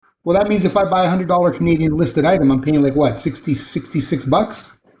Well, that means if I buy a $100 Canadian listed item, I'm paying like what, 60, 66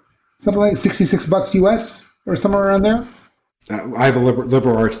 bucks? Something like 66 bucks US or somewhere around there? I have a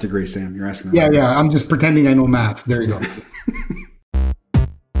liberal arts degree, Sam. You're asking. Yeah. I'm just pretending I know math. There you go.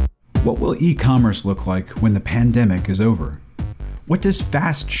 What will e-commerce look like when the pandemic is over? What does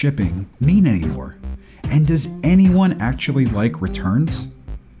fast shipping mean anymore? And does anyone actually like returns?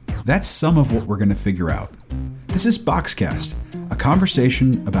 That's some of what we're going to figure out. This is Boxcast, a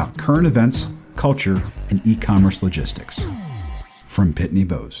conversation about current events, culture, and e-commerce logistics. From Pitney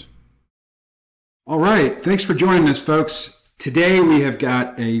Bowes. All right. Thanks for joining us, folks. Today we have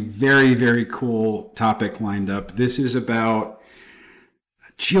got a very, very cool topic lined up. This is about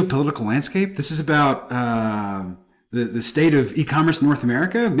geopolitical landscape. This is about the state of e-commerce in North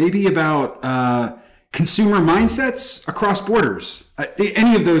America, maybe about consumer mindsets across borders.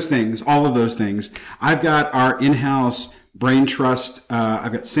 Any of those things, all of those things. I've got our in-house brain trust.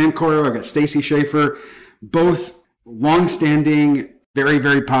 I've got Sam Coro, I've got Stacey Schaefer, both longstanding, very,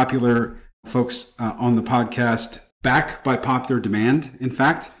 very popular folks on the podcast, back by popular demand, in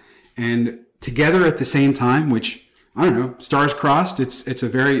fact, and together at the same time, which, I don't know, stars crossed. It's a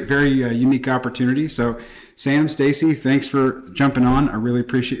very, very unique opportunity. So Sam, Stacey, thanks for jumping on. I really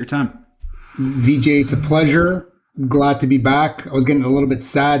appreciate your time. VJ, it's a pleasure. Glad to be back. I was getting a little bit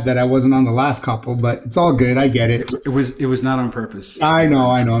sad that I wasn't on the last couple, but it's all good. I get it. It was not on purpose. I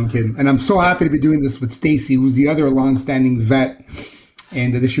know. I'm kidding. And I'm so happy to be doing this with Stacey, who's the other longstanding vet,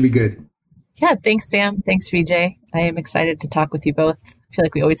 and this should be good. Yeah, thanks, Sam. Thanks, VJ. I am excited to talk with you both. I feel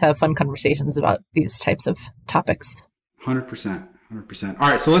like we always have fun conversations about these types of topics. 100%. All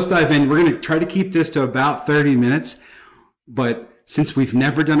right, so let's dive in. We're going to try to keep this to about 30 minutes. But since we've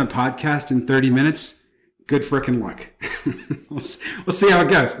never done a podcast in 30 minutes, good frickin' luck. We'll see how it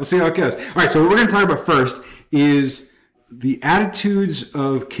goes. All right, so what we're going to talk about first is the attitudes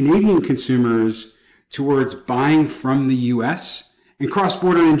of Canadian consumers towards buying from the U.S. and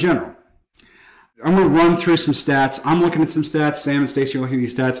cross-border in general. I'm going to run through some stats. I'm looking at some stats. Sam and Stacey are looking at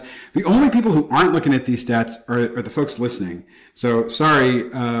these stats. The only people who aren't looking at these stats are the folks listening. So sorry,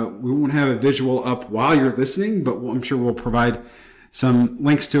 we won't have a visual up while you're listening, but I'm sure we'll provide some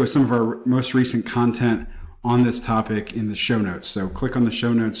links to some of our most recent content on this topic in the show notes. So click on the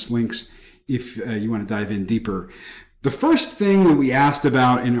show notes links if you want to dive in deeper. The first thing that we asked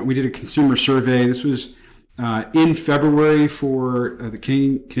about, and we did a consumer survey. This was in February for the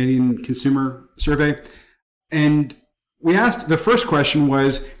Canadian Consumer Survey. And we asked, the first question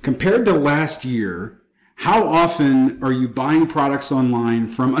was, compared to last year, how often are you buying products online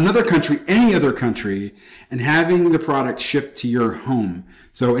from another country, any other country, and having the product shipped to your home?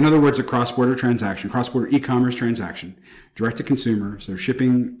 So in other words, a cross-border transaction, cross-border e-commerce transaction, direct to consumer. So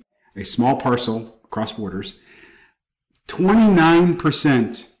shipping a small parcel across borders.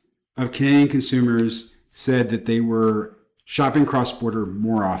 29% of Canadian consumers said that they were shopping cross-border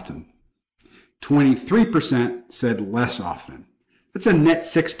more often. 23% said less often. That's a net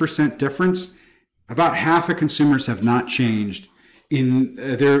 6% difference. About half of consumers have not changed in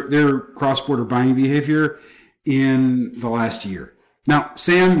their cross-border buying behavior in the last year. Now,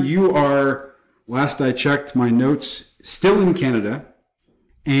 Sam, you are, last I checked my notes, still in Canada.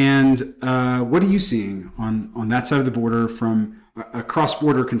 And what are you seeing on that side of the border from a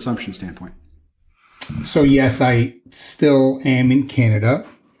cross-border consumption standpoint? So yes, I still am in Canada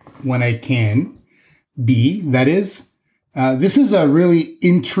when I can be, that is. This is a really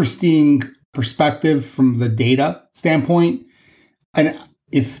interesting perspective from the data standpoint. And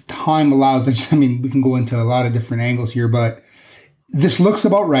if time allows, we can go into a lot of different angles here, but this looks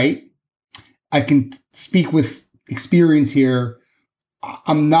about right. I can speak with experience here.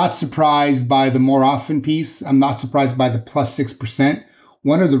 I'm not surprised by the more often piece. I'm not surprised by the plus 6%.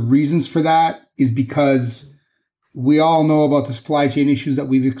 One of the reasons for that is because we all know about the supply chain issues that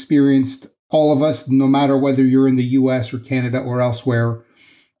we've experienced, all of us, no matter whether you're in the US or Canada or elsewhere.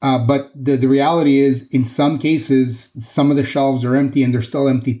 But the reality is, in some cases, some of the shelves are empty and they're still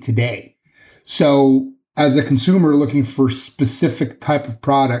empty today. So as a consumer looking for specific type of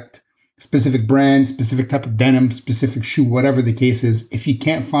product, specific brand, specific type of denim, specific shoe, whatever the case is, if you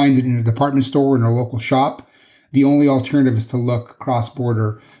can't find it in a department store or in a local shop, the only alternative is to look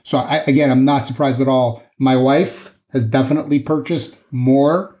cross-border. So I'm not surprised at all. My wife has definitely purchased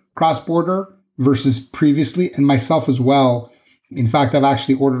more cross-border versus previously, and myself as well. In fact, I've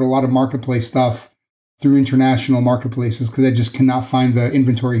actually ordered a lot of marketplace stuff through international marketplaces because I just cannot find the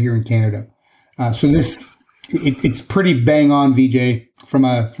inventory here in Canada. So it's pretty bang on, VJ, from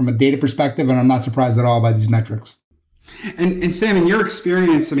a data perspective, and I'm not surprised at all by these metrics. And Sam, in your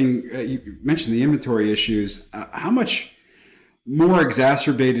experience, you mentioned the inventory issues. How much more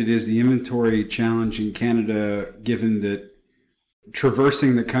exacerbated is the inventory challenge in Canada, given that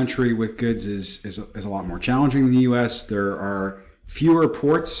traversing the country with goods is a lot more challenging than the U.S. There are fewer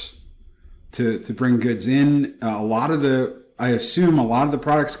ports to bring goods in. I assume a lot of the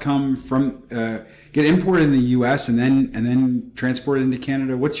products come from get imported in the U.S. and then transported into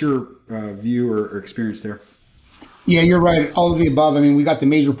Canada. What's your view or experience there? Yeah, you're right. All of the above. I mean, we got the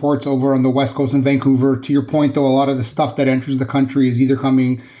major ports over on the West Coast in Vancouver. To your point, though, a lot of the stuff that enters the country is either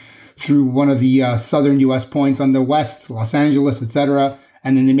coming through one of the southern U.S. points on the west, Los Angeles, etc.,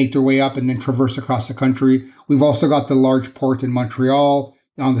 and then they make their way up and then traverse across the country. We've also got the large port in Montreal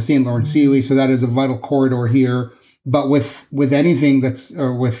on the St. Lawrence Seaway, so that is a vital corridor here. But with anything that's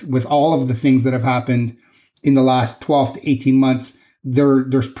with all of the things that have happened in the last 12 to 18 months,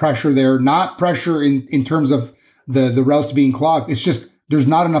 there's pressure there. Not pressure in terms of the routes being clogged. It's just there's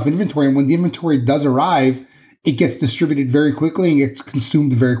not enough inventory, and when the inventory does arrive, it gets distributed very quickly and gets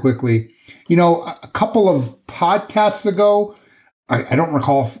consumed very quickly. You know, a couple of podcasts ago, I don't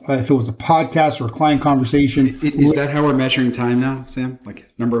recall if it was a podcast or a client conversation. Is that how we're measuring time now, Sam? Like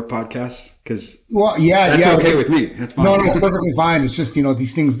number of podcasts? Because that's okay with me. That's fine. No, it's perfectly fine. It's just,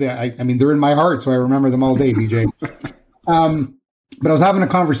 these things that I mean, they're in my heart, so I remember them all day, BJ. But I was having a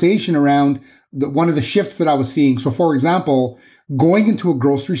conversation around one of the shifts that I was seeing. So, for example, going into a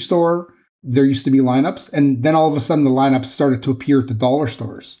grocery store, there used to be lineups, and then all of a sudden the lineups started to appear at the dollar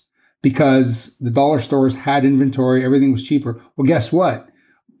stores because the dollar stores had inventory, everything was cheaper. Well, guess what?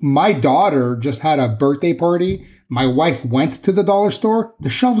 My daughter just had a birthday party. My wife went to the dollar store. The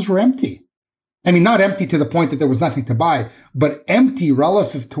shelves were empty. I mean, not empty to the point that there was nothing to buy, but empty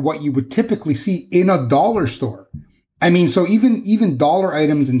relative to what you would typically see in a dollar store. I mean, so even dollar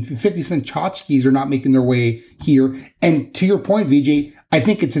items and 50-cent tchotchkes are not making their way here. And to your point, VJ, I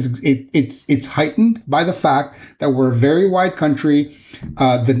think it's heightened by the fact that we're a very wide country.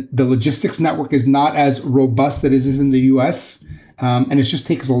 The logistics network is not as robust as it is in the U.S. And it just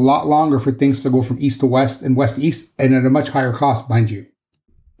takes a lot longer for things to go from east to west and west to east, and at a much higher cost, mind you.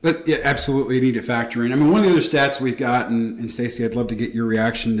 But yeah, absolutely need to factor in. I mean, one of the other stats we've got, and Stacey, I'd love to get your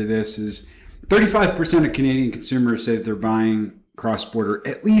reaction to this, is 35% of Canadian consumers say that they're buying cross-border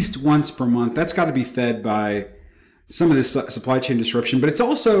at least once per month. That's got to be fed by some of this supply chain disruption. But it's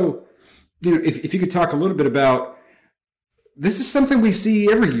also, if you could talk a little bit about, this is something we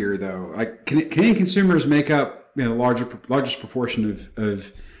see every year, though. Like Canadian consumers make up the largest proportion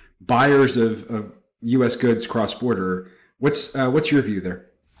of buyers of U.S. goods cross-border. What's your view there?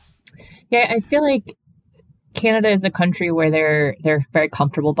 Yeah, I feel like Canada is a country where they're very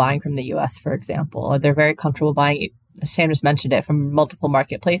comfortable buying from the U.S., for example, or they're very comfortable buying, Sam just mentioned it, from multiple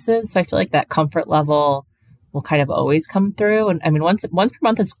marketplaces. So I feel like that comfort level will kind of always come through. And I mean, once per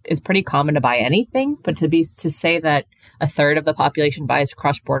month is pretty common to buy anything, but to say that a third of the population buys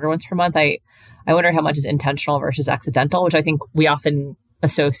cross-border once per month, I wonder how much is intentional versus accidental, which I think we often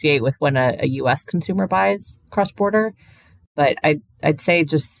associate with when a U.S. consumer buys cross-border. But I'd say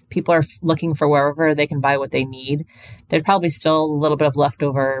just people are looking for wherever they can buy what they need. There's probably still a little bit of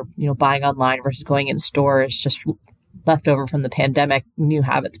leftover, buying online versus going in stores, just leftover from the pandemic, new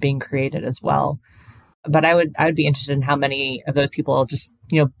habits being created as well. But I would be interested in how many of those people just,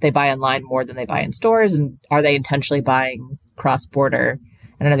 they buy online more than they buy in stores. And are they intentionally buying cross-border?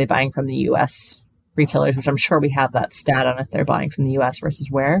 And are they buying from the U.S. retailers, which I'm sure we have that stat on if they're buying from the U.S. versus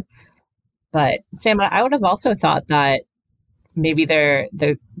where. But Sam, I would have also thought that maybe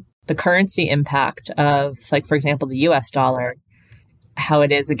the currency impact of, like, for example, the US dollar, how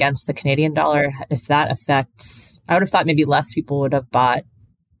it is against the Canadian dollar, if that affects, I would have thought maybe less people would have bought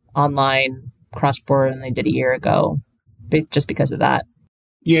online cross-border than they did a year ago, just because of that.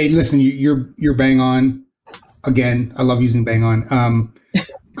 Yeah, listen, you're bang on. Again, I love using bang on.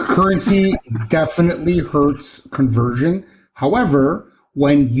 Currency definitely hurts conversion. However,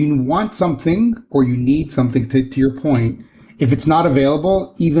 when you want something or you need something, to your point, if it's not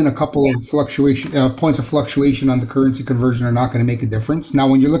available, even a couple of points of fluctuation on the currency conversion are not going to make a difference. Now,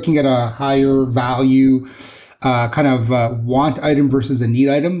 when you're looking at a higher value want item versus a need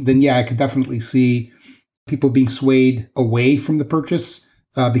item, then yeah, I could definitely see people being swayed away from the purchase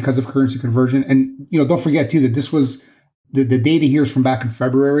because of currency conversion. And don't forget too that this was the data here is from back in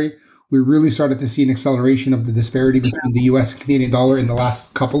February. We really started to see an acceleration of the disparity between the U.S. and Canadian dollar in the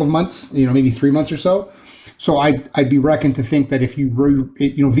last couple of months, maybe 3 months or so. So I'd be reckoned to think that if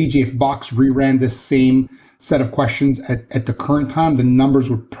VJ, if Box reran this same set of questions at the current time, the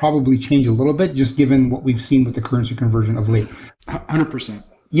numbers would probably change a little bit, just given what we've seen with the currency conversion of late. 100%.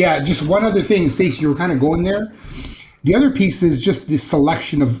 Yeah, just one other thing, Stacey, you were kind of going there. The other piece is just the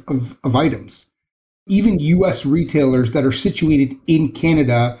selection of items. even US retailers that are situated in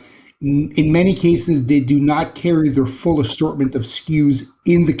Canada, in many cases, they do not carry their full assortment of SKUs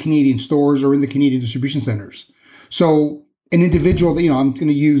in the Canadian stores or in the Canadian distribution centers. So an individual that, I'm going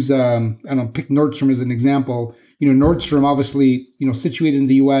to use, pick Nordstrom as an example. Nordstrom, obviously, situated in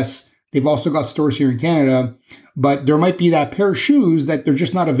the US, they've also got stores here in Canada, but there might be that pair of shoes that they're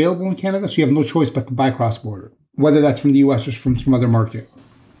just not available in Canada. So you have no choice but to buy cross-border, whether that's from the US or from some other market.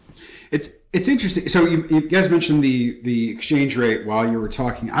 It's interesting. So you guys mentioned the exchange rate while you were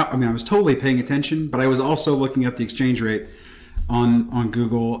talking. I was totally paying attention, but I was also looking up the exchange rate on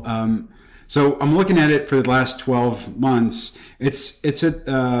Google. So I'm looking at it for the last 12 months. It's at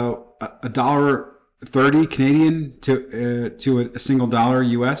 $1.30 Canadian to a single dollar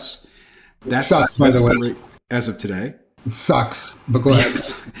US. That sucks, by the way, as of today. It sucks, but go ahead.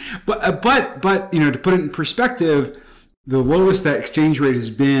 But to put it in perspective, the lowest that exchange rate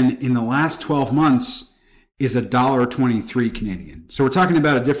has been in the last 12 months is $1.23 Canadian. So we're talking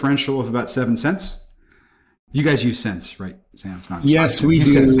about a differential of about 7 cents. You guys use cents, right, Sam? It's not yes, we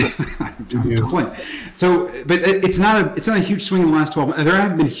do. So, but it's not a huge swing in the last 12 months. There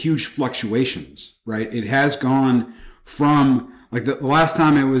have been huge fluctuations, right? It has gone from like the last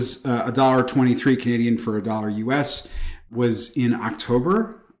time it was $1.23 Canadian for $1 US was in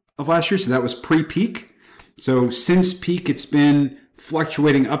October of last year. So that was pre-peak. So since peak, it's been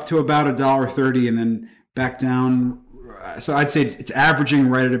fluctuating up to about $1.30 and then back down. So I'd say it's averaging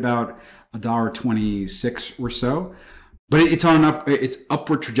right at about $1.26 or so. But it's on it's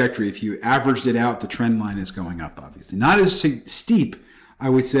upward trajectory. If you averaged it out, the trend line is going up, obviously. Not as steep, I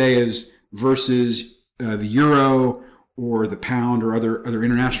would say, as versus the euro or the pound or other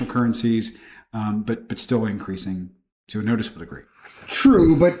international currencies, but still increasing to a noticeable degree.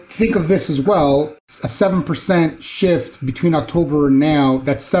 True, but think of this as well. A 7% shift between October and now,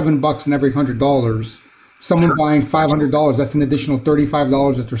 that's $7 in every $100. Someone buying $500, that's an additional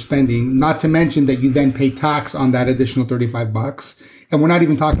 $35 that they're spending. Not to mention that you then pay tax on that additional $35. And we're not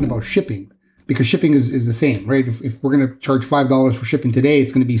even talking about shipping, because shipping is the same, right? If we're going to charge $5 for shipping today,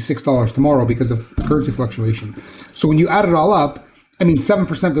 it's going to be $6 tomorrow because of currency fluctuation. So when you add it all up, 7%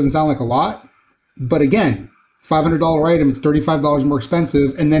 doesn't sound like a lot, but again, $500 item, it's $35 more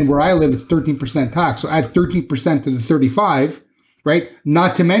expensive. And then where I live, it's 13% tax. So add 13% to the 35, right?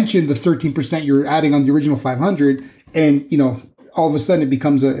 Not to mention the 13% you're adding on the original 500. And, all of a sudden it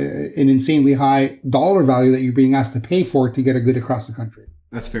becomes an insanely high dollar value that you're being asked to pay for to get a good across the country.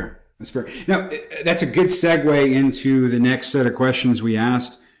 That's fair. Now, that's a good segue into the next set of questions we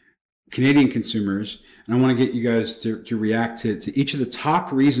asked Canadian consumers. And I want to get you guys to react to each of the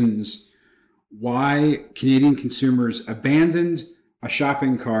top reasons why Canadian consumers abandoned a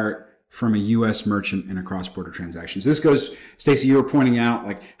shopping cart from a U.S. merchant in a cross-border transaction. So this goes, Stacey, you were pointing out,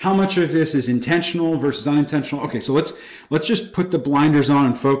 like, how much of this is intentional versus unintentional? Okay, so let's just put the blinders on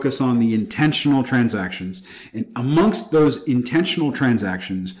and focus on the intentional transactions. And amongst those intentional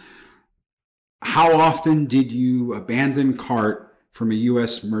transactions, how often did you abandon cart from a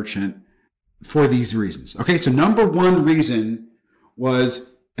U.S. merchant for these reasons? Okay, so number one reason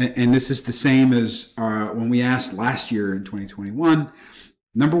was, and this is the same as when we asked last year in 2021,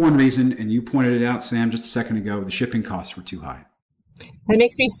 number one reason, and you pointed it out, Sam, just a second ago, the shipping costs were too high. That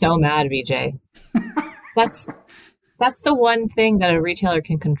makes me so mad, Vijay. That's the one thing that a retailer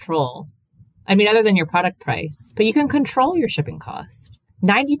can control. Other than your product price, but you can control your shipping cost.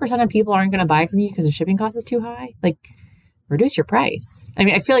 90% of people aren't going to buy from you because the shipping cost is too high. Like, reduce your price.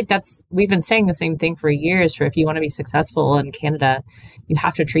 I feel like we've been saying the same thing for years. For if you want to be successful in Canada, you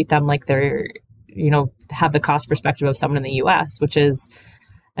have to treat them like they're, have the cost perspective of someone in the US, which is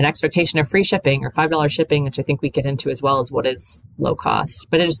an expectation of free shipping or $5 shipping, which I think we get into as well as what is low cost.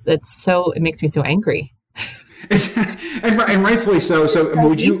 But it makes me so angry. and rightfully so. So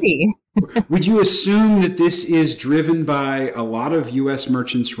would you assume that this is driven by a lot of U.S.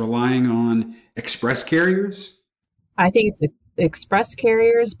 merchants relying on express carriers? I think it's express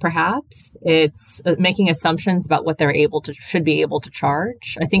carriers, perhaps. It's making assumptions about what they're should be able to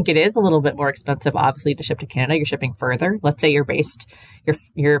charge. I think it is a little bit more expensive, obviously, to ship to Canada. You're shipping further. Let's say your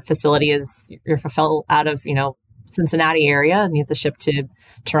facility you're fulfilled out of, Cincinnati area, and you have to ship to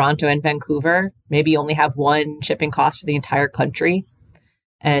Toronto and Vancouver. Maybe you only have one shipping cost for the entire country,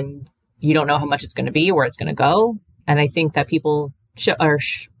 and you don't know how much it's going to be, where it's going to go. And I think that people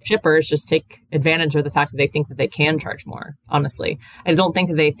shippers just take advantage of the fact that they think that they can charge more. Honestly, I don't think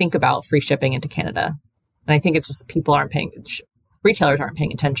that they think about free shipping into Canada, and I think it's just retailers aren't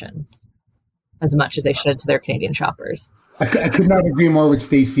paying attention. as much as they should to their Canadian shoppers. I could not agree more with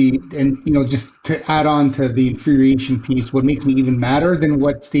Stacey. And, just to add on to the infuriation piece, what makes me even madder than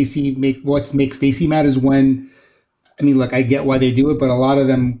what makes Stacey mad is when, look, I get why they do it, but a lot of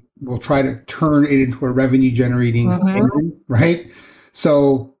them will try to turn it into a revenue generating engine, right?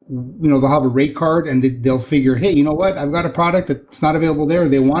 So, they'll have a rate card and they'll figure, hey, you know what? I've got a product that's not available there.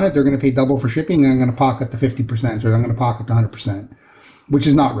 They want it. They're going to pay double for shipping, and I'm going to pocket the 50% or I'm going to pocket the 100%, which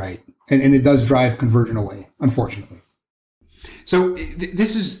is not right. And it does drive conversion away, unfortunately. So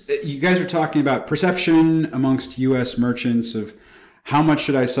this is, you guys are talking about perception amongst U.S. merchants of how much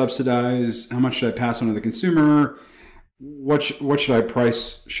should I subsidize? How much should I pass on to the consumer? What should I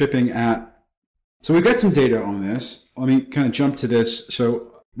price shipping at? So we've got some data on this. Let me kind of jump to this.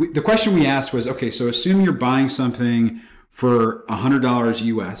 So the question we asked was, okay, so assume you're buying something for $100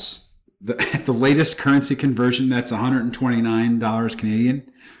 US. At the latest currency conversion, that's $129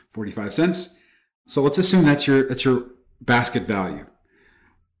 Canadian, 45 cents. So let's assume that's your basket value.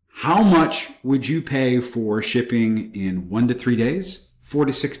 How much would you pay for shipping in 1 to 3 days, 4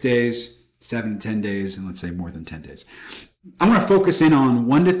 to 6 days, 7 to 10 days, and let's say more than 10 days? I'm going to focus in on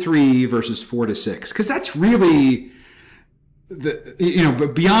 1 to 3 versus 4 to 6, because that's really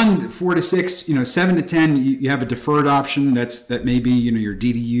but beyond 4 to 6, 7 to 10, you have a deferred option. That may be, your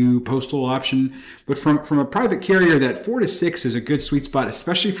DDU postal option. But from a private carrier, that 4 to 6 is a good sweet spot,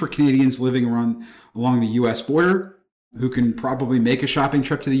 especially for Canadians living along the U.S. border, who can probably make a shopping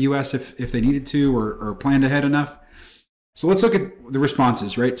trip to the U.S. if they needed to or planned ahead enough. So let's look at the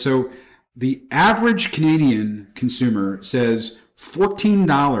responses, right? So the average Canadian consumer says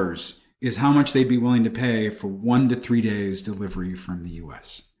 $14 is how much they'd be willing to pay for 1 to 3 days delivery from the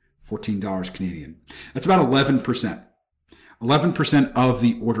U.S. $14 Canadian. That's about 11%. 11% of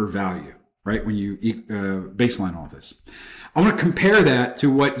the order value, right? When you baseline all this. I want to compare that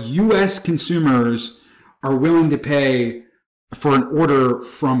to what U.S. consumers are willing to pay for an order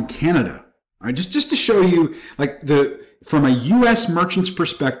from Canada, right? Just to show you, from a U.S. merchant's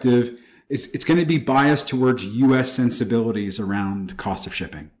perspective, it's going to be biased towards U.S. sensibilities around cost of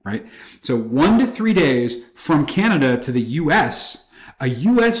shipping, right? So 1 to 3 days from Canada to the U.S., a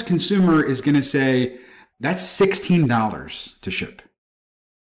U.S. consumer is going to say that's $16 to ship,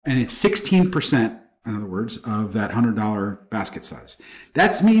 and it's 16%. In other words, of that $100 basket size.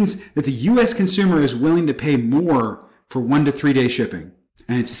 That means that the U.S. consumer is willing to pay more for 1 to 3 day shipping.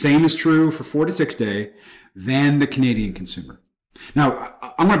 And it's the same is true for 4 to 6 day than the Canadian consumer. Now,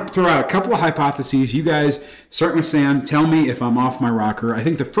 I'm going to throw out a couple of hypotheses. You guys, starting with Sam, tell me if I'm off my rocker. I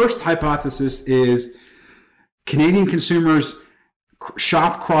think the first hypothesis is Canadian consumers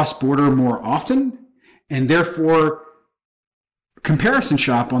shop cross-border more often and therefore comparison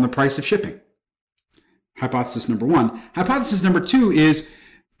shop on the price of shipping. Hypothesis number one. Hypothesis number two is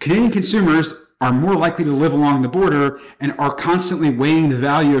Canadian consumers are more likely to live along the border and are constantly weighing the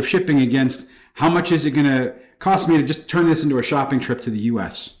value of shipping against how much is it going to cost me to just turn this into a shopping trip to the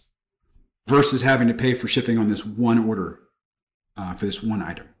U.S. versus having to pay for shipping on this one order for this one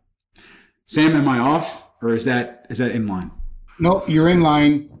item. Sam, am I off, or is that in line? No, you're in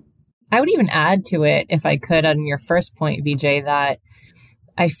line. I would even add to it, if I could, on your first point, Vijay, that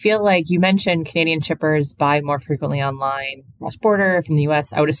I feel like you mentioned Canadian shippers buy more frequently online cross-border from the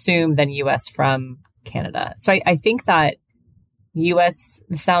U.S., I would assume, than U.S. from Canada. So I think that U.S.,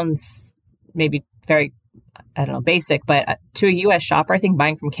 this sounds maybe very, basic, but to a U.S. shopper, I think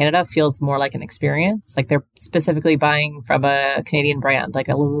buying from Canada feels more like an experience. Like they're specifically buying from a Canadian brand, like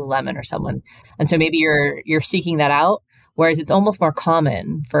a Lululemon or someone. And so maybe you're seeking that out. Whereas it's almost more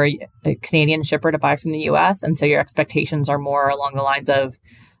common for a Canadian shipper to buy from the U.S. And so your expectations are more along the lines of,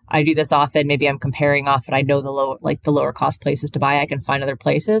 I do this often, maybe I'm comparing often, I know the lower cost places to buy, I can find other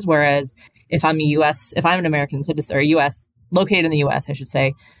places. Whereas if I'm an American citizen, or U.S., located in the U.S., I should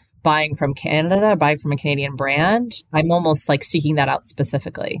say, buying from Canada, buying from a Canadian brand, I'm almost like seeking that out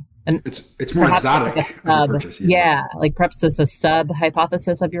specifically. And it's more exotic purchase. Yeah, like perhaps this is a sub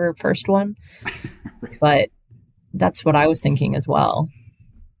hypothesis of your first one. Right. But that's what I was thinking as well.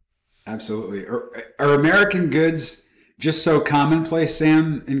 Absolutely. Are American goods just so commonplace,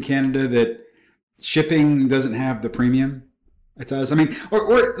 Sam, in Canada that shipping doesn't have the premium it does?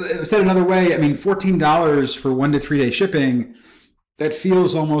 Or said another way, $14 for 1 to 3 day shipping, that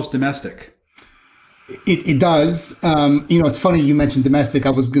feels almost domestic. It does. It's funny you mentioned domestic.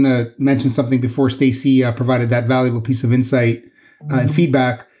 I was going to mention something before Stacey provided that valuable piece of insight and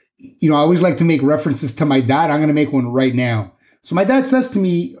feedback. I always like to make references to my dad. I'm going to make one right now. So my dad says to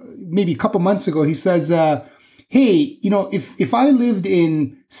me maybe a couple months ago, he says, hey, if I lived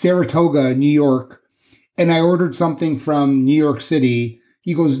in Saratoga, New York, and I ordered something from New York City,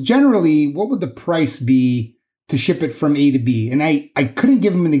 he goes, generally, what would the price be to ship it from A to B? And I couldn't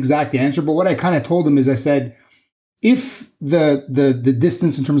give him an exact answer, but what I kind of told him is I said, if the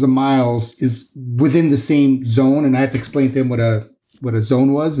distance in terms of miles is within the same zone, and I had to explain to him what a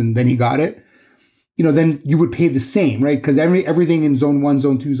zone was, and then he got it, then you would pay the same, right? Because everything in zone 1,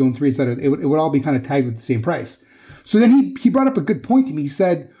 zone 2, zone 3, et cetera, it would all be kind of tagged with the same price. So then he brought up a good point to me. He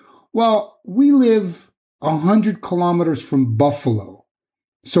said, well, we live 100 kilometers from Buffalo.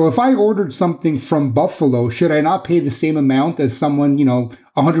 So if I ordered something from Buffalo, should I not pay the same amount as someone,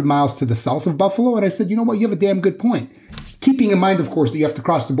 100 miles to the south of Buffalo? And I said, you know what? You have a damn good point. Keeping in mind, of course, that you have to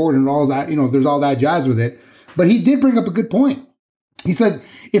cross the border and all that, there's all that jazz with it. But he did bring up a good point. He said,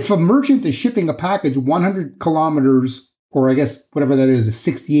 if a merchant is shipping a package 100 kilometers, or I guess whatever that is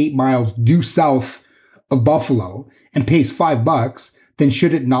 68 miles due south of Buffalo and pays $5, then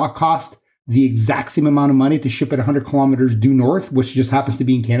should it not cost the exact same amount of money to ship it 100 kilometers due north, which just happens to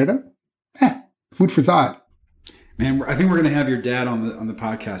be in Canada? Food for thought. Man, I think we're going to have your dad on the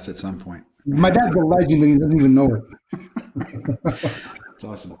podcast at some point. My dad's a legend and he doesn't even know it. That's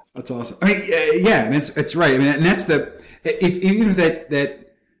awesome. That's awesome. I mean, yeah, it's right. I mean, and that's even if that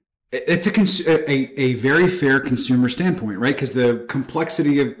it's a very fair consumer standpoint, right? Because the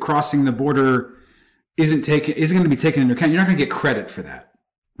complexity of crossing the border isn't going to be taken into account. You're not going to get credit for that,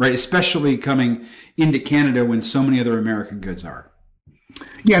 right? Especially coming into Canada when so many other American goods are.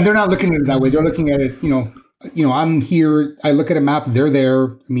 Yeah, and they're not looking at it that way. They're looking at it, I'm here. I look at a map. They're there.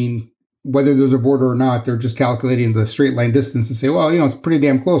 I mean, whether there's a border or not, they're just calculating the straight line distance and say, well, it's pretty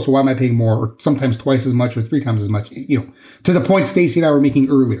damn close. So why am I paying more, or sometimes twice as much, or 3 times as much? To the point Stacey and I were making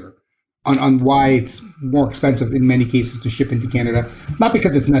earlier on why it's more expensive in many cases to ship into Canada. Not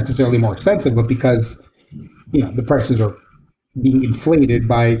because it's necessarily more expensive, but because the prices are being inflated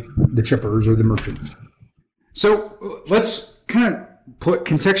by the shippers or the merchants. So let's kind of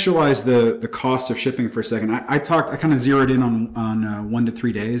contextualize the cost of shipping for a second. I kind of zeroed in on 1 to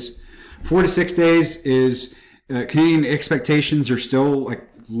 3 days. 4 to 6 days is Canadian expectations are still like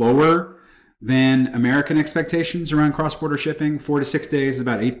lower than American expectations around cross-border shipping. 4 to 6 days is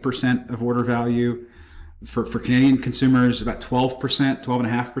about 8% of order value. For Canadian consumers, about 12%,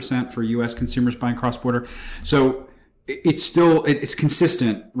 12.5% for U.S. consumers buying cross-border. So it's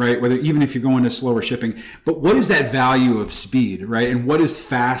consistent, right? Even if you're going to slower shipping, but what is that value of speed, right? And what does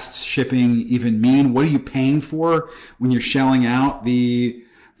fast shipping even mean? What are you paying for when you're shelling out the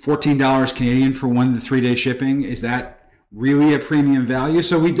 $14 Canadian for 1 to 3 day shipping? Is that really a premium value?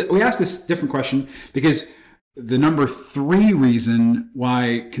 So we asked this different question because the number 3 reason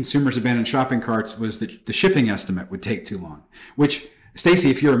why consumers abandoned shopping carts was that the shipping estimate would take too long. Which,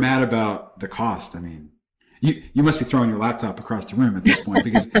 Stacey, if you're mad about the cost, I mean, you must be throwing your laptop across the room at this point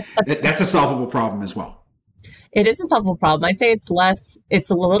because that's a solvable problem as well. It is a solvable problem. I'd say it's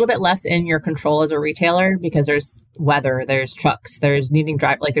a little bit less in your control as a retailer because there's weather, there's trucks, there's needing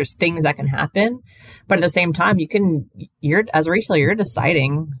drive, like there's things that can happen. But at the same time, you're as a retailer, you're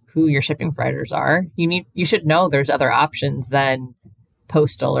deciding who your shipping providers are. You should know there's other options than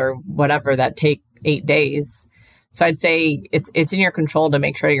postal or whatever that take 8 days. So I'd say it's in your control to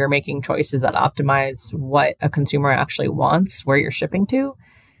make sure you're making choices that optimize what a consumer actually wants, where you're shipping to.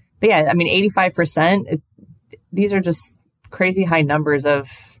 But yeah, I mean, 85%, these are just crazy high numbers of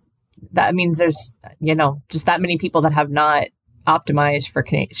that. Means there's, just that many people that have not optimized for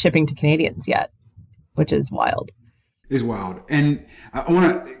shipping to Canadians yet, which is wild. Is wild. And I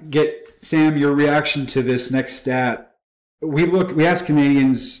want to get, Sam, your reaction to this next stat. We asked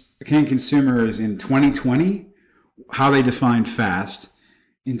Canadian consumers in 2020 how they defined fast.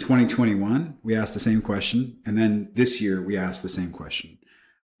 In 2021, we asked the same question. And then this year, we asked the same question.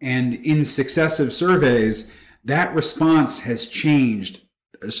 And in successive surveys, that response has changed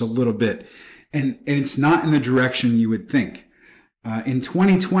just a little bit. And it's not in the direction you would think. In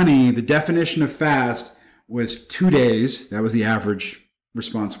 2020, the definition of fast was 2 days. That was the average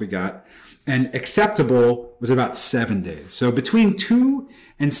response we got. And acceptable was about 7 days. So between 2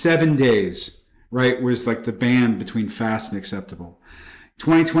 and 7 days, right, was like the band between fast and acceptable.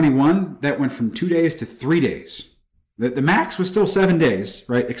 2021, that went from 2 days to 3 days. The max was still 7 days,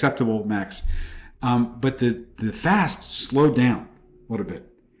 right? Acceptable max. But the fast slowed down a little bit,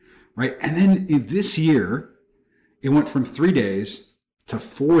 right? And then this year, it went from 3 days to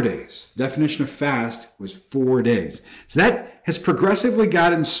 4 days. The definition of fast was 4 days. So that has progressively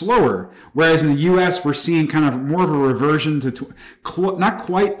gotten slower. Whereas in the U.S., we're seeing kind of more of a reversion to not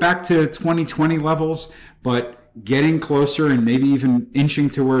quite back to 2020 levels, but getting closer and maybe even inching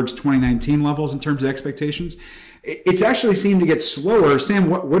towards 2019 levels in terms of expectations. It's actually seemed to get slower. Sam,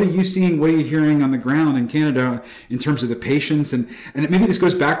 what are you seeing? What are you hearing on the ground in Canada in terms of the patience? And maybe this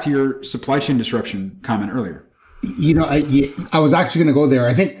goes back to your supply chain disruption comment earlier. I was actually going to go there.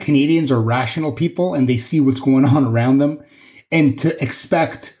 I think Canadians are rational people and they see what's going on around them. And to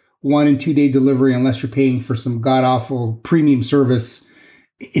expect 1 and 2 day delivery, unless you're paying for some god awful premium service,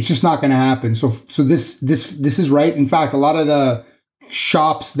 it's just not going to happen. So this is right. In fact, a lot of the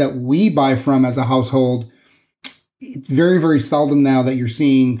shops that we buy from as a household, it's very, very seldom now that you're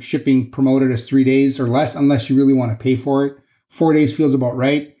seeing shipping promoted as 3 days or less, unless you really want to pay for it. 4 days feels about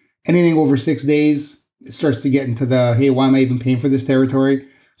right. Anything over 6 days, it starts to get into the, hey, why am I even paying for this territory?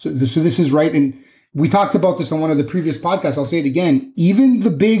 So this is right. And we talked about this on one of the previous podcasts. I'll say it again. Even the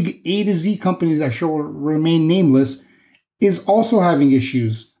big A to Z company that shall remain nameless is also having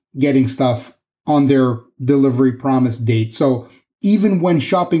issues getting stuff on their delivery promise date. So even when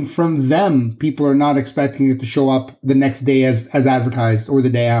shopping from them, people are not expecting it to show up the next day as advertised or the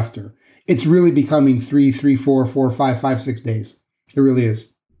day after. It's really becoming 3, 4, 5, 6 days. It really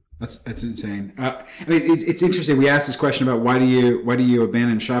is. That's insane. I mean, it's interesting. We asked this question about why do you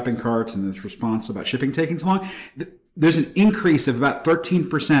abandon shopping carts, and this response about shipping taking too long. There's an increase of about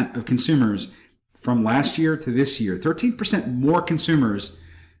 13% of consumers from last year to this year. 13% more consumers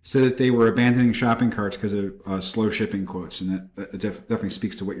said that they were abandoning shopping carts because of slow shipping quotes, and that definitely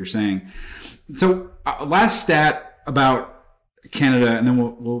speaks to what you're saying. So, last stat about Canada, and then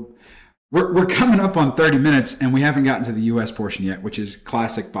we're coming up on 30 minutes, and we haven't gotten to the U.S. portion yet, which is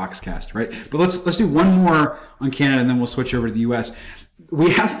classic Boxcast, right? But let's do one more on Canada, and then we'll switch over to the U.S.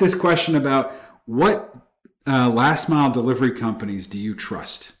 We asked this question about what last mile delivery companies do you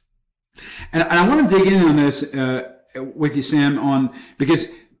trust? And I want to dig in on this with you, Sam,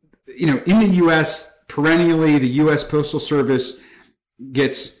 because in the U.S., perennially, the U.S. Postal Service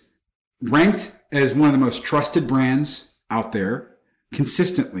gets ranked as one of the most trusted brands out there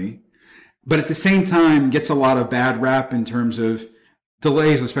consistently, but at the same time gets a lot of bad rap in terms of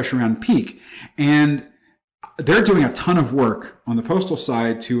delays, especially around peak. And they're doing a ton of work on the postal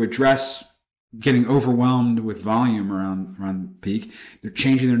side to address getting overwhelmed with volume around peak. They're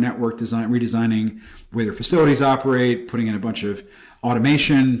changing their network design, redesigning the way their facilities operate, putting in a bunch of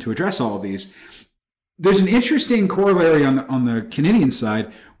automation to address all of these. There's an interesting corollary on the Canadian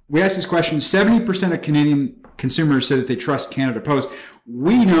side. We asked this question, 70% of Canadian consumers said that they trust Canada Post.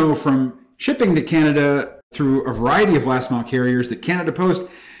 We know from shipping to Canada through a variety of last mile carriers that Canada Post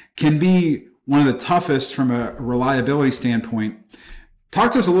can be one of the toughest from a reliability standpoint.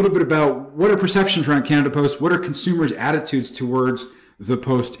 Talk to us a little bit about what are perceptions around Canada Post? What are consumers' attitudes towards the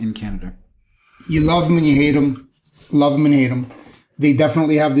Post in Canada? You love them and you hate them. Love them and hate them. They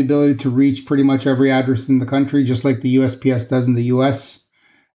definitely have the ability to reach pretty much every address in the country, just like the USPS does in the US.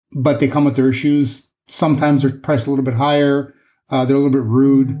 But they come with their issues. Sometimes they're priced a little bit higher. They're a little bit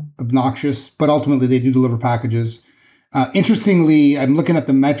rude, obnoxious, but ultimately they do deliver packages. Interestingly, I'm looking at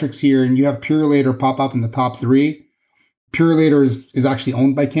the metrics here, and you have Purolator pop up in the top 3. Purolator is actually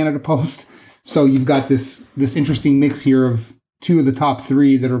owned by Canada Post. So you've got this interesting mix here of 2 of the top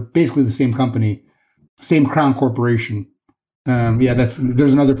 3 that are basically the same company, same Crown Corporation. There's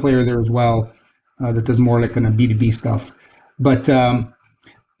another player there as well that does more like kind of B2B stuff. But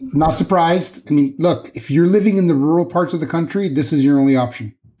not surprised. I mean, look, if you're living in the rural parts of the country, this is your only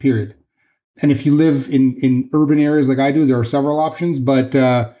option, period. And if you live in urban areas like I do, there are several options, but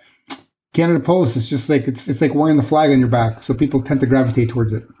Canada Post is just like it's like wearing the flag on your back, so people tend to gravitate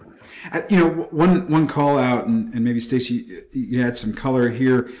towards it. One call out, and maybe Stacey, you add some color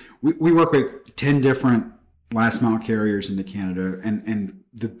here. We work with 10 different last mile carriers into Canada, and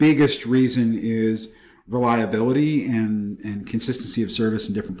the biggest reason is reliability and consistency of service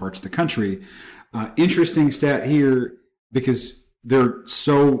in different parts of the country. Interesting stat here, because they're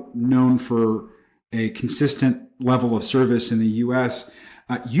so known for a consistent level of service in the U.S.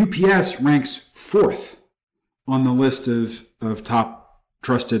 UPS ranks 4th on the list of top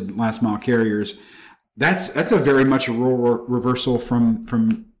trusted last mile carriers. That's a very much a role reversal from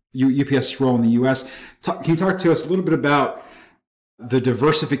UPS's role in the U.S. Can you talk to us a little bit about the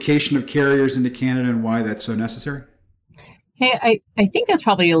diversification of carriers into Canada and why that's so necessary? Hey, I think that's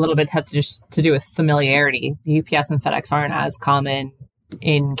probably a little bit to do with familiarity. UPS and FedEx aren't as common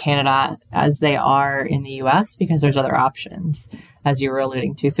in Canada as they are in the US because there's other options, as you were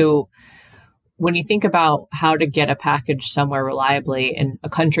alluding to. So when you think about how to get a package somewhere reliably in a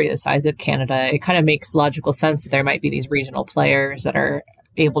country the size of Canada, it kind of makes logical sense that there might be these regional players that are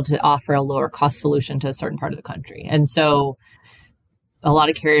able to offer a lower cost solution to a certain part of the country. And so a lot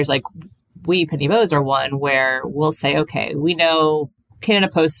of carriers like we, Pitney Bowes, are one where we'll say, okay, we know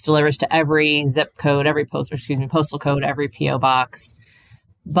Canada Post delivers to every zip code, every postal code, every PO box,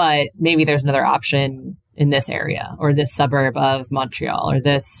 but maybe there's another option in this area or this suburb of Montreal or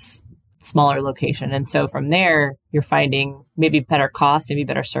this smaller location. And so from there, you're finding maybe better cost, maybe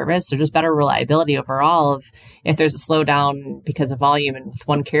better service, or just better reliability overall. Of if there's a slowdown because of volume and with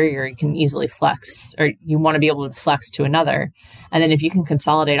one carrier, you can easily flex, or you want to be able to flex to another. And then if you can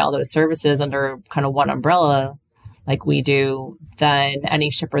consolidate all those services under kind of one umbrella, like we do, then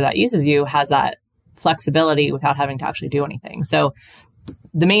any shipper that uses you has that flexibility without having to actually do anything. So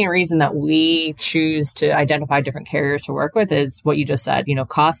the main reason that we choose to identify different carriers to work with is what you just said,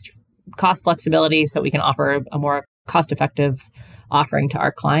 cost flexibility, so we can offer a more cost-effective offering to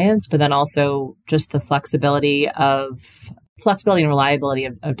our clients, but then also just the flexibility and reliability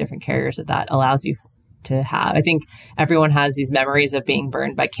of different carriers that allows you to have. I think everyone has these memories of being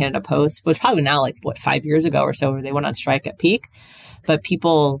burned by Canada Post, which probably now 5 years ago or so, where they went on strike at peak. But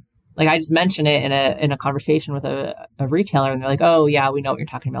people, I just mentioned it in a conversation with a retailer, and they're like, oh yeah, we know what you're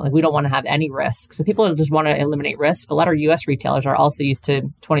talking about. We don't want to have any risk. So people just want to eliminate risk. A lot of US retailers are also used to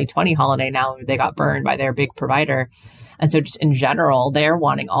 2020 holiday now. They got burned by their big provider. And so just in general, they're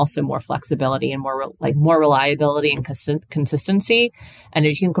wanting also more flexibility and more reliability and consistency. And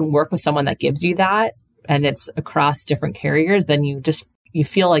if you can work with someone that gives you that, and it's across different carriers, then you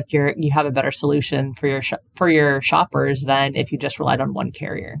feel like you have a better solution for your shoppers than if you just relied on one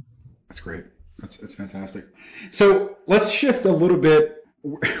carrier. That's great. That's fantastic. So let's shift a little bit.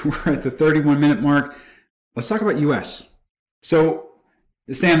 We're at the 31-minute mark. Let's talk about US. So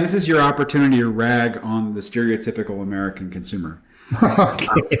Sam, this is your opportunity to rag on the stereotypical American consumer,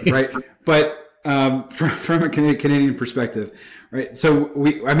 right? But from a Canadian perspective, right? So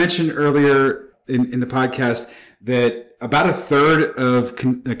I mentioned earlier in the podcast that about a third of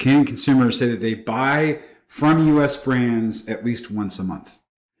Canadian consumers say that they buy from US brands at least once a month.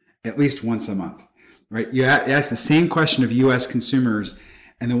 At least once a month, right? You ask the same question of US consumers,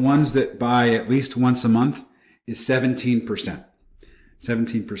 and the ones that buy at least once a month is 17%.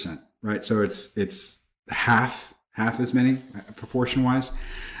 17%, right? So it's half as many proportion wise.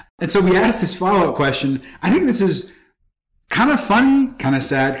 And so we asked this follow-up question. I think this is kind of funny, kind of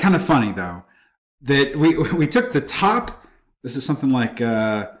sad, kind of funny though, that we took the top, this is something like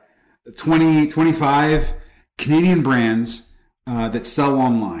 25 Canadian brands that sell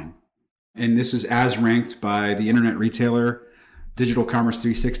online. And this is as ranked by the internet retailer Digital Commerce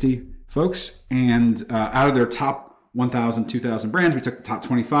 360 folks. And out of their top 1,000, 2,000 brands, we took the top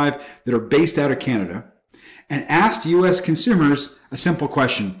 25 that are based out of Canada and asked US consumers a simple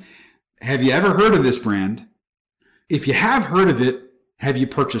question. Have you ever heard of this brand? If you have heard of it, have you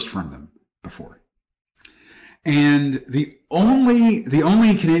purchased from them before? And the only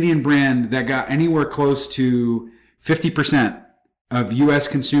Canadian brand that got anywhere close to 50% of US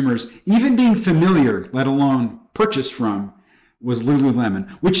consumers even being familiar, let alone purchased from, was Lululemon,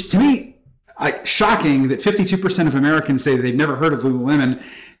 which to me, shocking that 52% of Americans say they've never heard of Lululemon,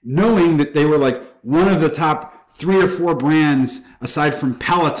 knowing that they were one of the top 3 or 4 brands aside from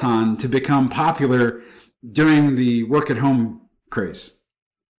Peloton to become popular during the work at home craze.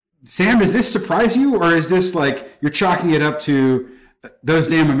 Sam, does this surprise you, or is this you're chalking it up to those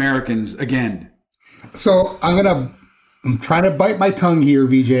damn Americans again? So I'm trying to bite my tongue here,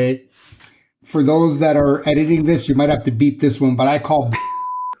 VJ. For those that are editing this, you might have to beep this one, but I call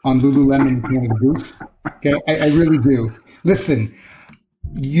on Lululemon and Canada Goose. Okay, I really do. Listen,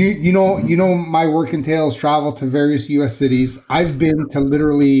 you know my work entails travel to various U.S. cities. I've been to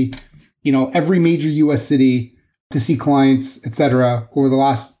literally, every major U.S. city to see clients, etc. over the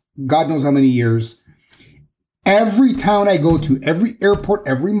last God knows how many years. Every town I go to, every airport,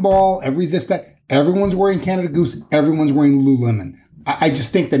 every mall, every this, that, everyone's wearing Canada Goose. Everyone's wearing Lululemon. I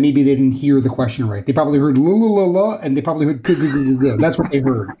just think that maybe they didn't hear the question right. They probably heard Lululula and they probably heard Good. That's what they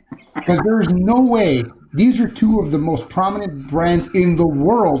heard. Because there's no way. These are 2 of the most prominent brands in the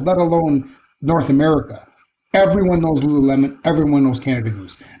world, let alone North America. Everyone knows Lululemon. Everyone knows Canada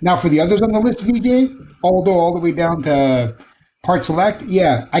Goose. Now, for the others on the list, VJ, although all the way down to Part Select,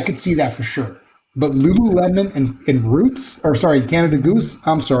 yeah, I could see that for sure. But Lululemon and Canada Goose,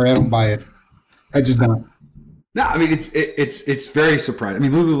 I'm sorry, I don't buy it. I just don't. No, I mean it's very surprising. I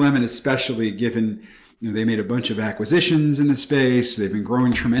mean Lululemon, especially given they made a bunch of acquisitions in the space. They've been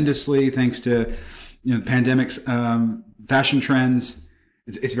growing tremendously thanks to the pandemic's fashion trends.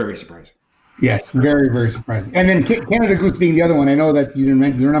 It's very surprising. Yes, very, very surprising. And then Canada Goose being the other one. I know that you didn't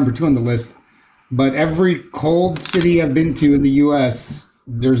mention they're number 2 on the list, but every cold city I've been to in the U.S.,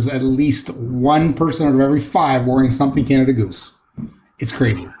 there's at least one person out of every 5 wearing something Canada Goose. It's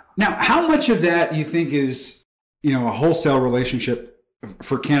crazy. Now, how much of that you think is, a wholesale relationship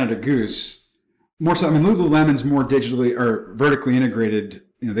for Canada Goose? More so, I mean, Lululemon's more digitally or vertically integrated.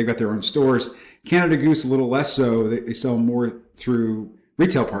 They've got their own stores. Canada Goose a little less so. They sell more through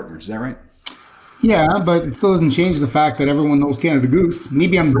retail partners. Is that right? Yeah, but it still doesn't change the fact that everyone knows Canada Goose.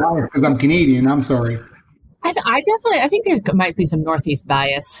 Maybe I'm biased because I'm Canadian. I'm sorry. I think there might be some Northeast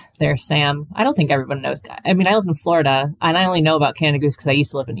bias there, Sam. I don't think everyone knows that. I mean, I live in Florida, and I only know about Canada Goose because I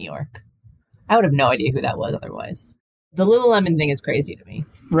used to live in New York. I would have no idea who that was otherwise. The Lululemon thing is crazy to me.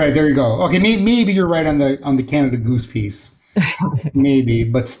 Right, there you go. Okay, maybe you're right on the Canada Goose piece. Maybe,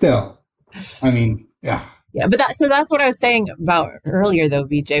 but still. I mean, yeah. Yeah, but that's what I was saying about earlier, though,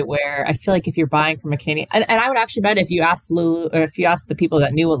 VJ, where I feel like if you're buying from a Canadian, and I would actually bet if you asked the people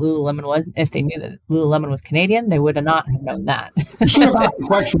that knew what Lululemon was, if they knew that Lululemon was Canadian, they would not have known that. You should have asked the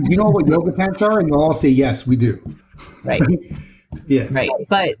question, do you know what yoga pants are? And they'll all say, yes, we do. Right. Yeah. Right.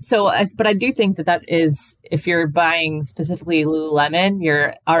 But I do think that is, if you're buying specifically Lululemon,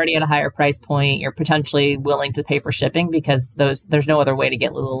 you're already at a higher price point. You're potentially willing to pay for shipping because there's no other way to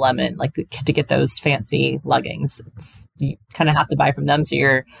get Lululemon, like to get those fancy leggings. You kind of have to buy from them. So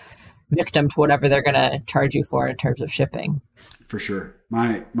you're victim to whatever they're going to charge you for in terms of shipping. For sure.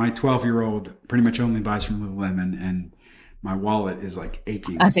 My 12-year-old pretty much only buys from Lululemon, and my wallet is like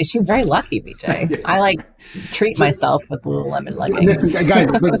aching. I say she's very lucky, VJ. Yeah. I treat myself with Lululemon leggings.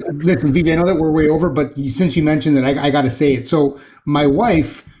 Listen, VJ, I know that we're way over, but since you mentioned that, I got to say it. So my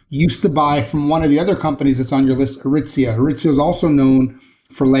wife used to buy from one of the other companies that's on your list, Aritzia. Aritzia is also known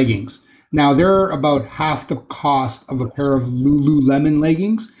for leggings. Now, they're about half the cost of a pair of Lululemon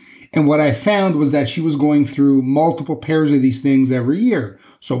leggings. And what I found was that she was going through multiple pairs of these things every year.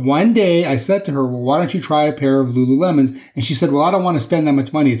 So one day I said to her, well, why don't you try a pair of Lululemons? And she said, well, I don't want to spend that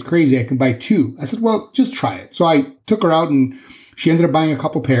much money. It's crazy. I can buy two. I said, well, just try it. So I took her out and she ended up buying a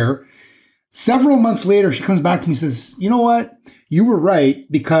couple pair. Several months later, she comes back to me and says, you know what? You were right,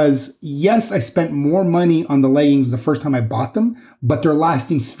 because yes, I spent more money on the leggings the first time I bought them, but they're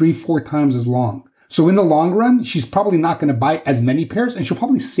lasting 3-4 times as long. So in the long run, she's probably not going to buy as many pairs, and she'll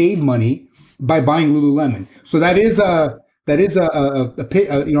probably save money by buying Lululemon. So that is a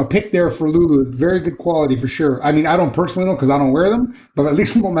pick there for Lulu. Very good quality for sure. I mean, I don't personally know because I don't wear them, but at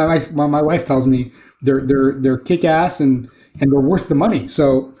least what my wife tells me, they're kick ass and they're worth the money.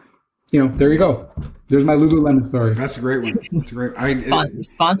 So, there you go. There's my Lululemon story. That's a great one. That's a great.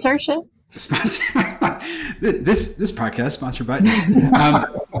 Sponsorship. Sponsor. This podcast sponsored by.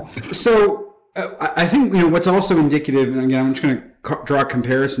 I think what's also indicative, and again, I'm just going to draw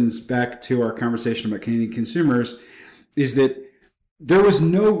comparisons back to our conversation about Canadian consumers, is that there was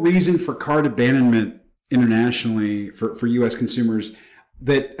no reason for cart abandonment internationally for U.S. consumers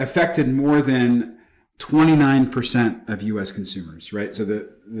that affected more than 29% of U.S. consumers, right? So the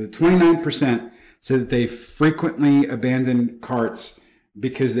 29% said that they frequently abandon carts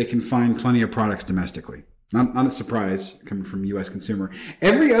because they can find plenty of products domestically. Not a surprise coming from a U.S. consumer.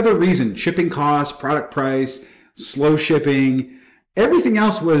 Every other reason, shipping costs, product price, slow shipping, everything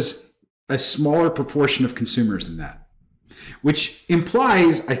else was a smaller proportion of consumers than that. Which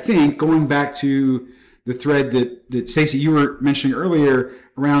implies, I think, going back to the thread that Stacey, you were mentioning earlier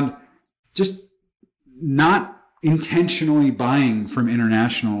around just not intentionally buying from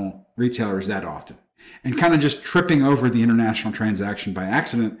international retailers that often and kind of just tripping over the international transaction by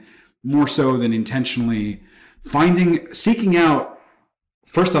accident more so than intentionally seeking out.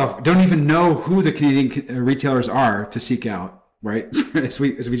 First off, don't even know who the Canadian retailers are to seek out, right? as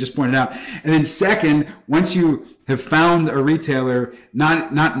we just pointed out. And then second, once you have found a retailer,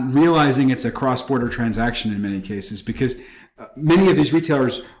 not realizing it's a cross-border transaction in many cases, because many of these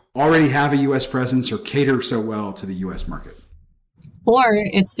retailers already have a U.S. presence or cater so well to the U.S. market. Or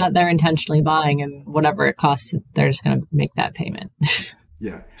it's that they're intentionally buying, and whatever it costs, they're just going to make that payment.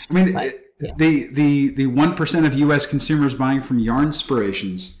 Yeah. I mean, the 1% of U.S. consumers buying from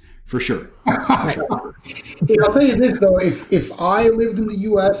Yarnspirations, for sure. I'll tell you this, though. If I lived in the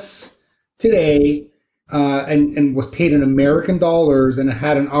U.S. today and was paid in American dollars and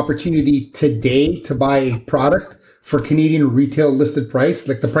had an opportunity today to buy a product for Canadian retail listed price,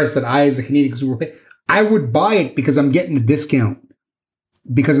 like the price that I as a Canadian consumer pay, I would buy it because I'm getting a discount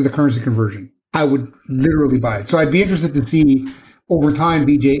because of the currency conversion. I would literally buy it. So I'd be interested to see over time,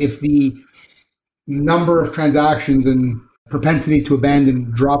 BJ, if the number of transactions and propensity to abandon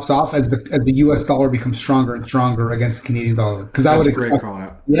drops off as the U.S. dollar becomes stronger and stronger against the Canadian dollar. Because that's a great call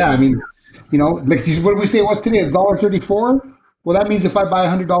out. Yeah, I mean, like what did we say it was today? $1.34. Well, that means if I buy a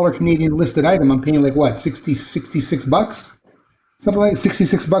 $100 Canadian listed item, I'm paying like what, $66, something like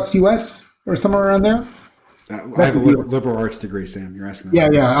 $66 US or somewhere around there. I have a liberal arts degree, Sam. You're asking.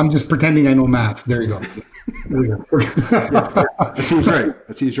 Yeah. I'm just pretending I know math. There you go. That seems right.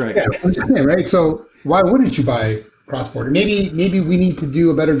 That seems right. Yeah, I'm just saying, right? So why wouldn't you buy cross-border? Maybe we need to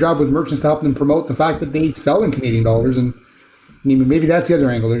do a better job with merchants to help them promote the fact that they sell in Canadian dollars, and maybe that's the other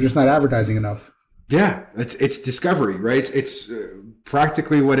angle. They're just not advertising enough. Yeah, it's discovery, right? It's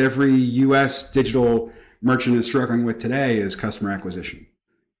practically what every U.S. digital merchant is struggling with today is customer acquisition.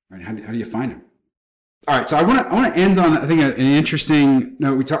 Right? How do you find them? All right, so I want to end on, I think, an interesting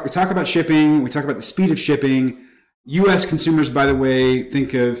note. We talk about shipping. We talk about the speed of shipping. U.S. consumers, by the way,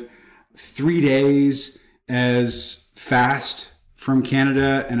 think of 3 days as fast from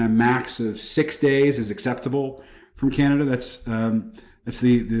Canada, and a max of 6 days is acceptable from Canada. That's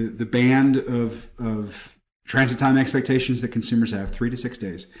the band of transit time expectations that consumers have, 3 to 6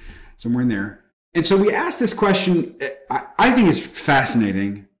 days, somewhere in there. And so we asked this question. I think it's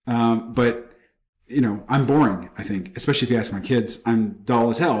fascinating, but I'm boring, I think, especially if you ask my kids. I'm dull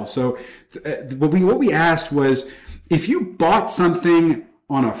as hell. So what we asked was, if you bought something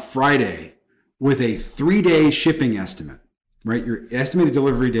on a Friday with a 3-day shipping estimate, right? Your estimated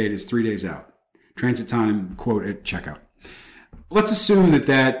delivery date is 3 days out. Transit time, quote, at checkout. Let's assume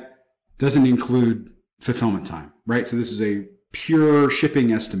that doesn't include fulfillment time, right? So this is a pure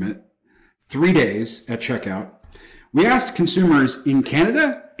shipping estimate, 3 days at checkout. We asked consumers in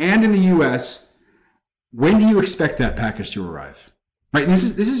Canada and in the US, when do you expect that package to arrive? Right? And this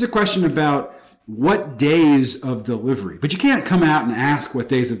is a question about what days of delivery. But you can't come out and ask what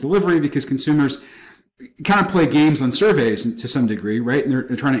days of delivery, because consumers kind of play games on surveys to some degree, right? And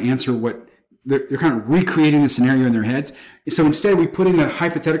they're trying to answer what they're kind of recreating the scenario in their heads. So instead, we put in a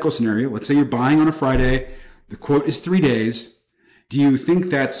hypothetical scenario. Let's say you're buying on a Friday. The quote is 3 days. Do you think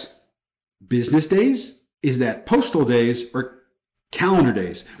that's business days? Is that postal days or calendar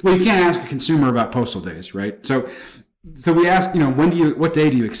days? Well, you can't ask a consumer about postal days, right? So we ask, what day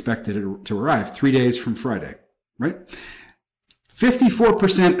do you expect it to arrive? 3 days from Friday, right?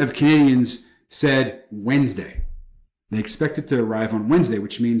 54% of Canadians said Wednesday. They expect it to arrive on Wednesday,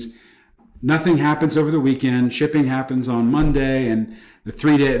 which means nothing happens over the weekend. Shipping happens on Monday, and the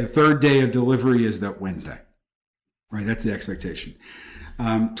third day of delivery is that Wednesday, right? That's the expectation.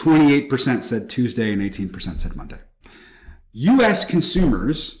 28% said Tuesday and 18% said Monday. U.S.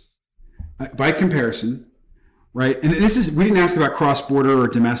 consumers, by comparison, right? And we didn't ask about cross-border or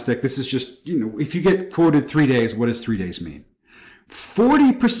domestic. This is just, if you get quoted 3 days, what does 3 days mean?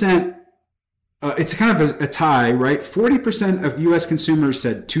 40%, it's kind of a tie, right? 40% of U.S. consumers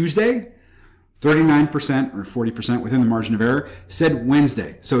said Tuesday, 39% or 40% within the margin of error said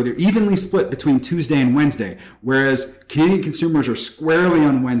Wednesday. So they're evenly split between Tuesday and Wednesday, whereas Canadian consumers are squarely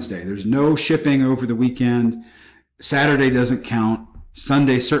on Wednesday. There's no shipping over the weekend. Saturday doesn't count.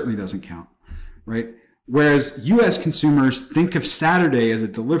 Sunday certainly doesn't count, right? Whereas U.S. consumers think of Saturday as a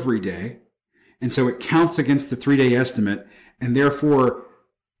delivery day, and so it counts against the 3-day estimate, and therefore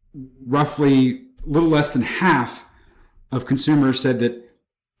roughly a little less than half of consumers said that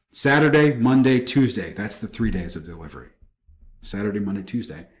Saturday, Monday, Tuesday, that's the 3 days of delivery. Saturday, Monday,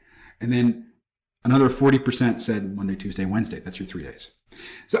 Tuesday. And then another 40% said Monday, Tuesday, Wednesday. That's your 3 days.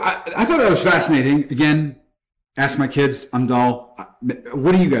 So I thought that was fascinating. Again, ask my kids, I'm dull.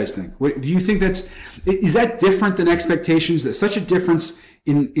 What do you guys think? Do you think is that different than expectations? There's such a difference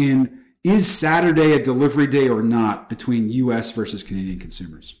in is Saturday a delivery day or not between U.S. versus Canadian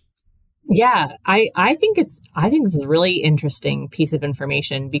consumers? Yeah, I think it's a really interesting piece of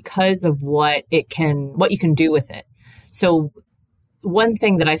information because of what you can do with it. So one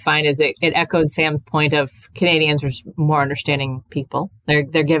thing that I find is it echoes Sam's point of Canadians are more understanding people. They're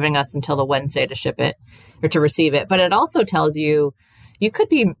giving us until the Wednesday to ship it or to receive it. But it also tells you could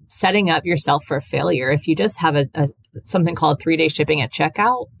be setting up yourself for failure if you just have something called 3-day shipping at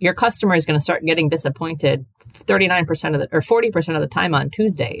checkout. Your customer is going to start getting disappointed 39% or 40% of the time on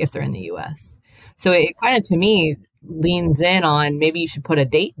Tuesday if they're in the US. So it kind of, to me, leans in on maybe you should put a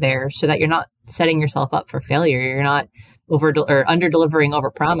date there so that you're not setting yourself up for failure. You're not under delivering,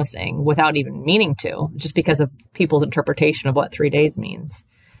 over promising without even meaning to, just because of people's interpretation of what 3 days means.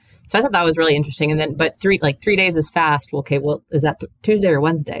 So I thought that was really interesting. And then, but 3 days is fast. Okay, well, is that Tuesday or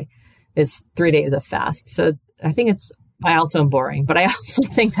Wednesday? Is 3 days of fast? So I think I also am boring, but I also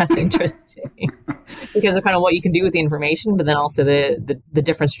think that's interesting because of kind of what you can do with the information, but then also the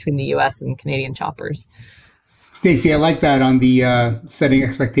difference between the U.S. and Canadian shoppers. Stacey, I like that on the setting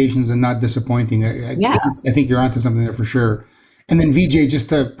expectations and not disappointing. I think you're onto something there for sure. And then VJ, just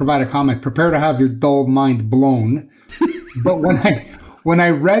to provide a comment, prepare to have your dull mind blown. But when I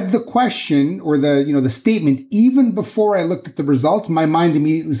read the question or the statement, even before I looked at the results, my mind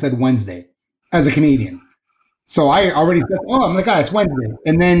immediately said Wednesday as a Canadian. So I already said, oh, I'm like, it's Wednesday.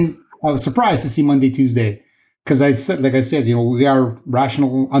 And then I was surprised to see Monday, Tuesday. Because I said, we are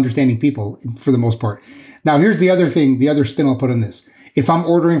rational, understanding people for the most part. Now, here's the other thing, the other spin I'll put on this. If I'm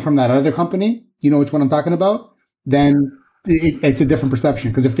ordering from that other company, you know which one I'm talking about, then it's a different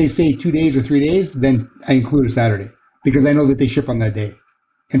perception. Because if they say 2 days or 3 days, then I include a Saturday. Because I know that they ship on that day.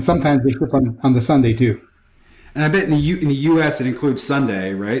 And sometimes they ship on the Sunday too. And I bet in the U.S. it includes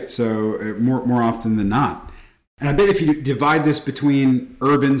Sunday, right? So more often than not. And I bet if you divide this between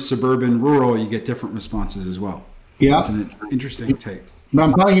urban, suburban, rural, you get different responses as well. Yeah. That's an interesting take. But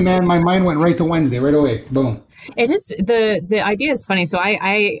I'm telling you, man, my mind went right to Wednesday, right away. Boom. It is, the idea is funny. So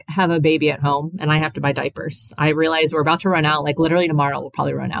I have a baby at home and I have to buy diapers. I realize we're about to run out, like literally tomorrow we'll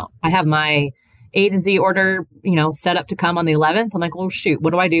probably run out. I have my A to Z order, set up to come on the 11th. I'm like, well, shoot, what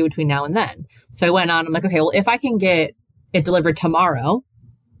do I do between now and then? So I went on, I'm like, okay, well, if I can get it delivered tomorrow,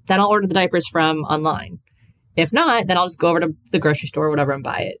 then I'll order the diapers from online. If not, then I'll just go over to the grocery store or whatever and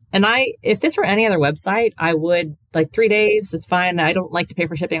buy it. And if this were any other website, I would 3 days. It's fine. I don't like to pay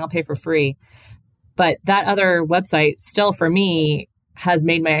for shipping. I'll pay for free. But that other website still for me has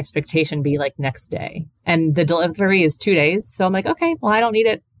made my expectation be next day. And the delivery is 2 days. So I'm like, okay, well, I don't need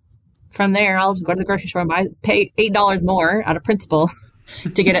it from there. I'll just go to the grocery store and pay $8 more out of principle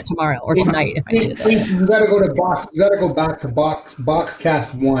to get it tomorrow or tonight if I need it. You got to go to Box. You got to go back to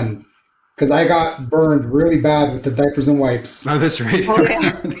Boxcast 1. Because I got burned really bad with the diapers and wipes. Oh, that's right. Oh,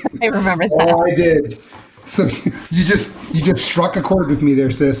 yeah. I remember that. Oh, I did. So you just struck a chord with me there,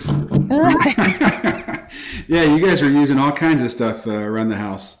 sis. Yeah, you guys were using all kinds of stuff around the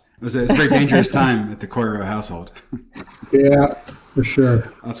house. It's a very dangerous time at the Coiro household. Yeah, for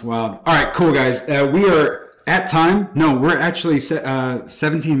sure. That's wild. All right, cool, guys. We are at time. No, we're actually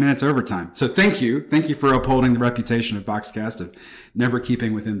 17 minutes over time. So thank you. Thank you for upholding the reputation of Boxcast of never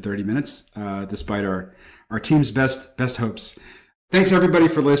keeping within 30 minutes, despite our team's best hopes. Thanks, everybody,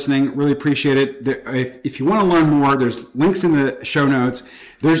 for listening. Really appreciate it. If you want to learn more, there's links in the show notes.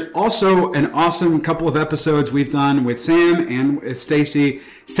 There's also an awesome couple of episodes we've done with Sam and with Stacy,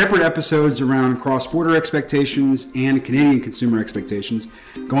 separate episodes around cross-border expectations and Canadian consumer expectations,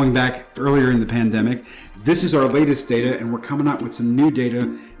 going back earlier in the pandemic. This is our latest data, and we're coming up with some new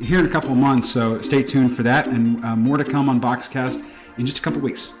data here in a couple of months, so stay tuned for that, and more to come on Boxcast in just a couple of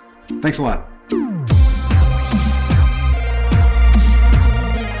weeks. Thanks a lot.